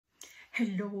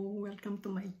Hello, welcome to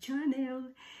my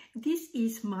channel. This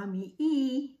is Mommy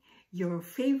E, your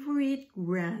favorite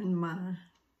grandma.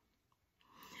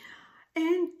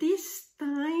 And this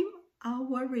time,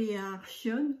 our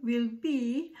reaction will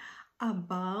be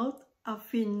about a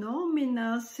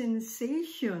phenomenal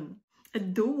sensation, a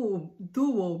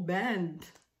duo band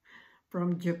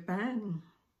from Japan,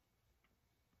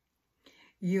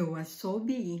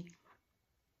 Yoasobi,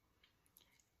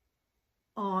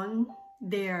 on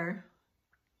their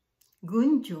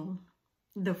Gunjo,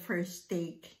 the first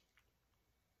take.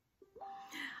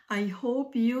 I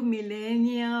hope you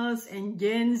millennials and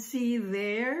Gen Z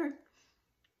there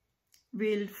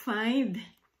will find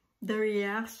the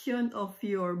reaction of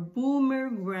your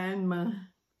boomer grandma,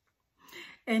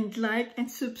 and like and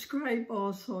subscribe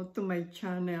also to my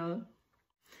channel.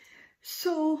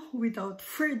 So without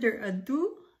further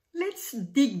ado, let's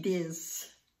dig this.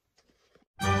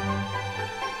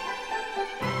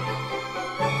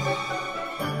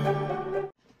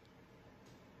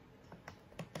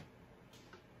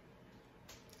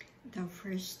 The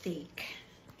first take.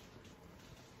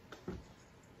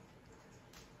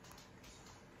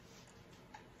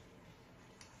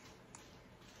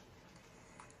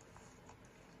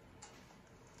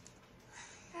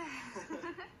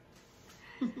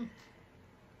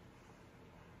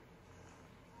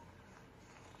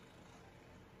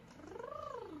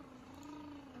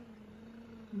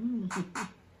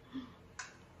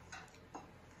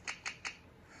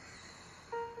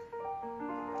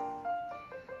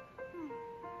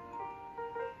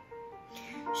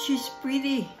 She's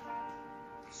pretty.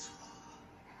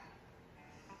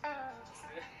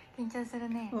 緊張する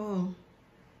ね。 Oh,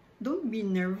 don't be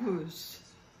nervous.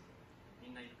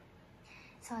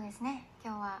 そうですね。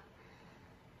今日は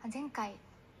前回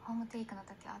ホームテイクの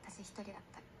時は私一人だっ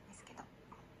たんですけど、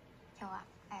今日は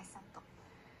林さんと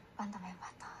バンドメンバー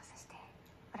とそして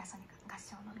プラソニカ合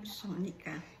唱の皆さんが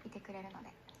いてくれるので、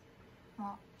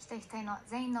もう一人一人の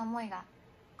全員の思いが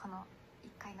この1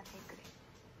回のテイクで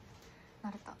乗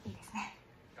るといいですね。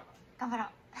頑張ろう。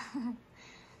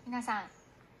皆さん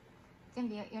準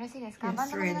備よろしいですか？ Yes, バン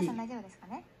ドの皆さん ready. 大丈夫ですか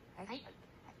ね？はい、はい、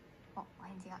お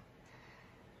返事が。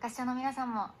合唱の皆さ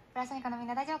んもプラソニカのみん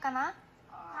な大丈夫かな？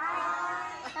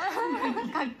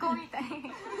学校みたい。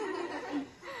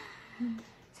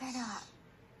それではい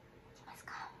きます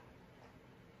か。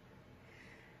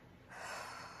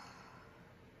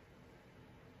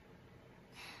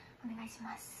お願いし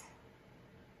ます。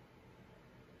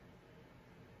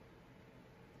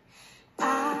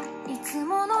いつ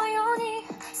ものように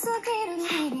過ぎる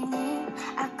日々に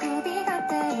あくびが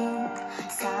出る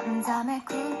さんざめ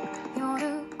く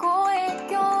夜声、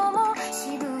今日も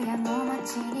渋谷の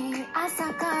街に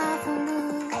朝が降る。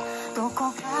ど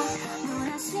こか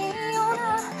虚しいよう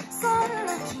なそんな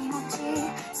気持ち、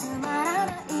つまら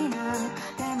ないな、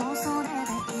でもそれで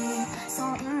いい、そ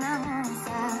んなもんさ、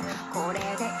これで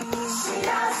いい。し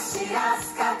らしら隠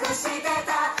してた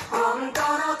本当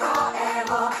の声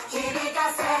を響か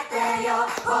せてよ。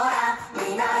ほら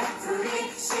見ないふり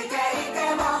していて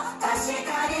も確か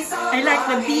にそう I like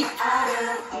the beat. ある。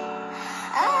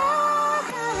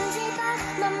感じた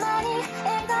ままに描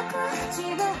く自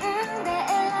分で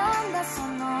選んだそ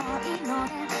の色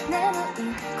で眠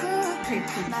い空気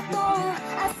まとう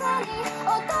朝に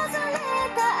訪れ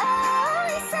た青い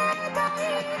世界。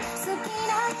好き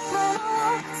なもの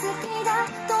を好きだ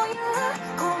という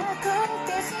怖くて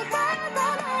仕方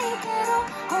ないけど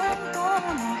本当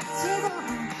の自分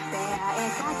出会え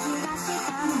た気がした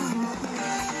の。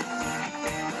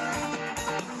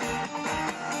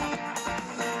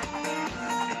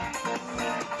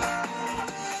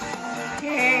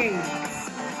Hey.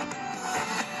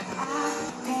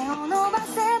 手を伸ば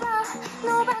せば伸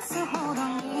ばすほど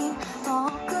に遠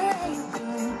くへ行く。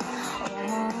思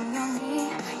うよう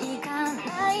にいかな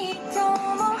い今日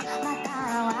もまた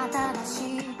新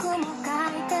しくも書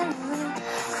いてる。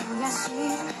悔し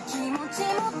い気持ち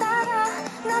もただ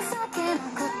情けな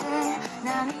くて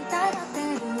涙が出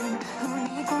る。踏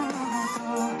み込むほ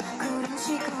ど苦し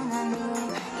くなる、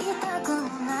痛くも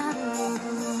なる。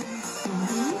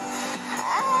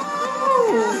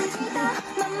感じた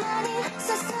ままに進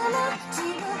む自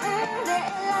分で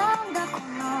選んだこ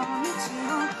の道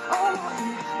を思い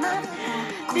まる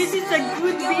た This is a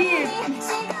good beat.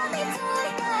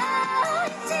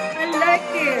 I like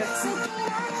it. 好き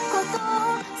なこと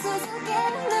を続け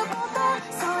ること、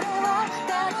それは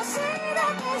楽しいだ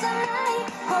けじゃない、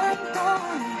本当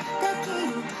にでき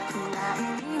る。不安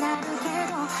になるけ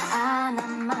どああ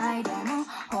何枚でも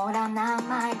ほら何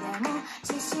枚でも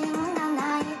自信が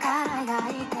ないから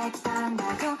描いてきたんだよ。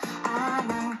ああ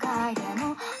何回で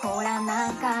もほら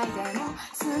何回でも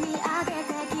積み上げ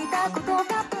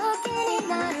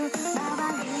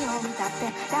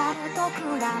誰と比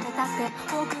べたって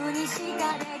僕にし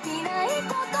かできない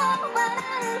ことはな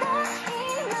んだ。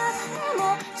今でも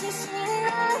自信な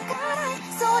んかない。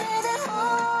それでも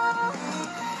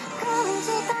感じ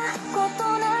たこと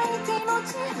ない気持ち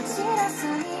知らず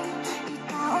にい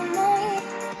た想い、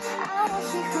あの日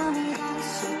踏み出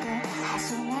して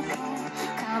初めて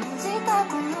感じたこ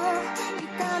の痛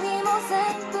みも全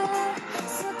部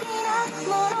好きな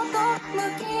ものと向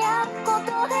き合うこと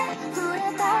で触れ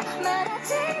たまだ小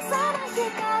さな光、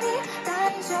大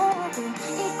丈夫行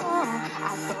こう、あ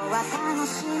とは楽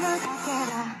しむだけ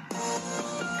だ。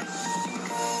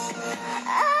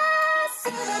全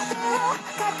てを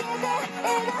かけて描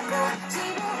く自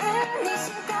分にし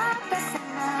か出せ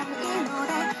ないので、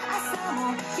朝も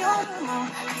夜も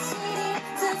走り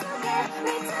続け見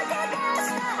つけ出し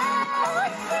た青い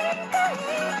光、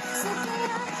好き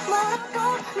なものと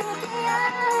向き合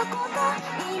うこと、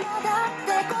今だって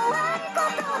怖いこ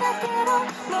とだけど、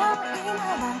もう今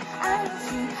はあの日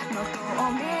の透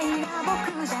明な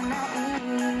僕じゃない。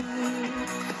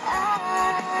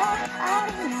あ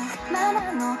りのまま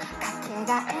のかけ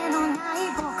がえのない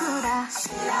僕だ。知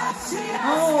らず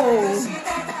してた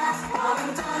本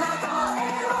当の声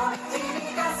を響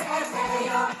かせてよ、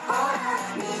ほら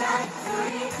見ないふ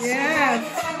りしてい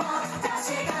ても確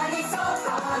かにそ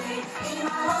こに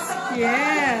今もそこにあ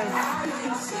る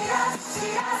よ。知らず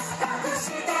隠し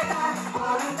てた本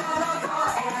当の声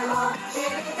を響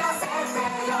かせて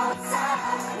よ、さ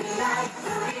あ見ないふ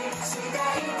りして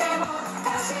いても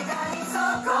確かにそ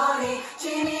こに君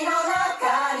の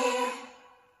中に。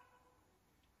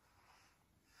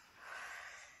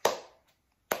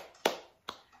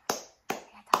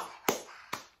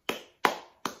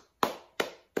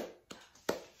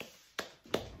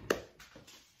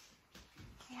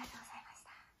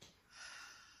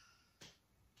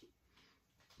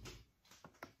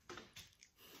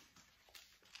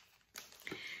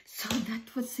So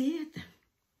that was it.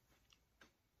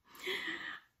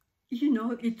 You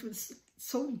know, it was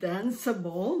so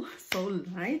danceable, so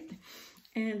light,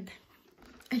 and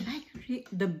I like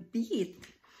the beat.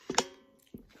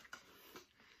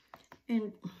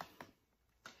 And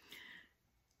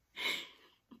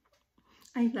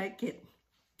I like it.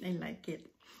 I like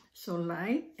it. So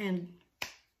light, and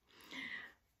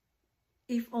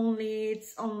if only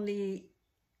it's only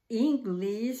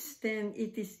English, then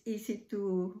it is easy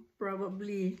to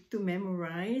probably to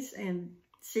memorize and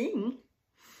sing.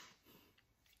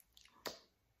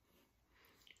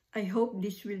 I hope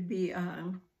this will be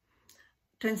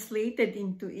translated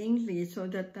into English so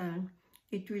that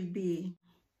it will be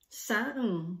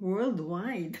sung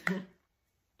worldwide.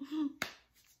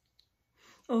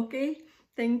 Okay,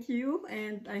 thank you,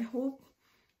 and I hope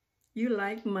you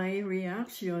like my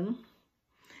reaction.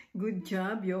 Good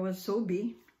job,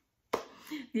 Yoasobi.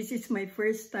 This is my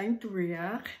first time to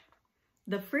react.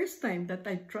 The first time that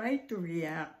I tried to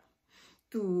react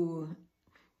to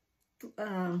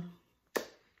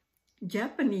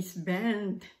Japanese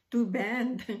band, to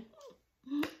band.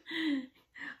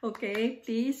 Okay,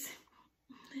 please,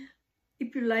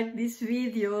 if you like this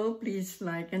video, please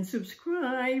like and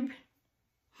subscribe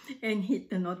and hit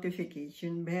the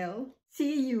notification bell.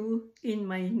 See you in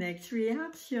my next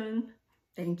reaction.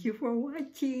 Thank you for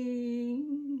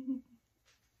watching.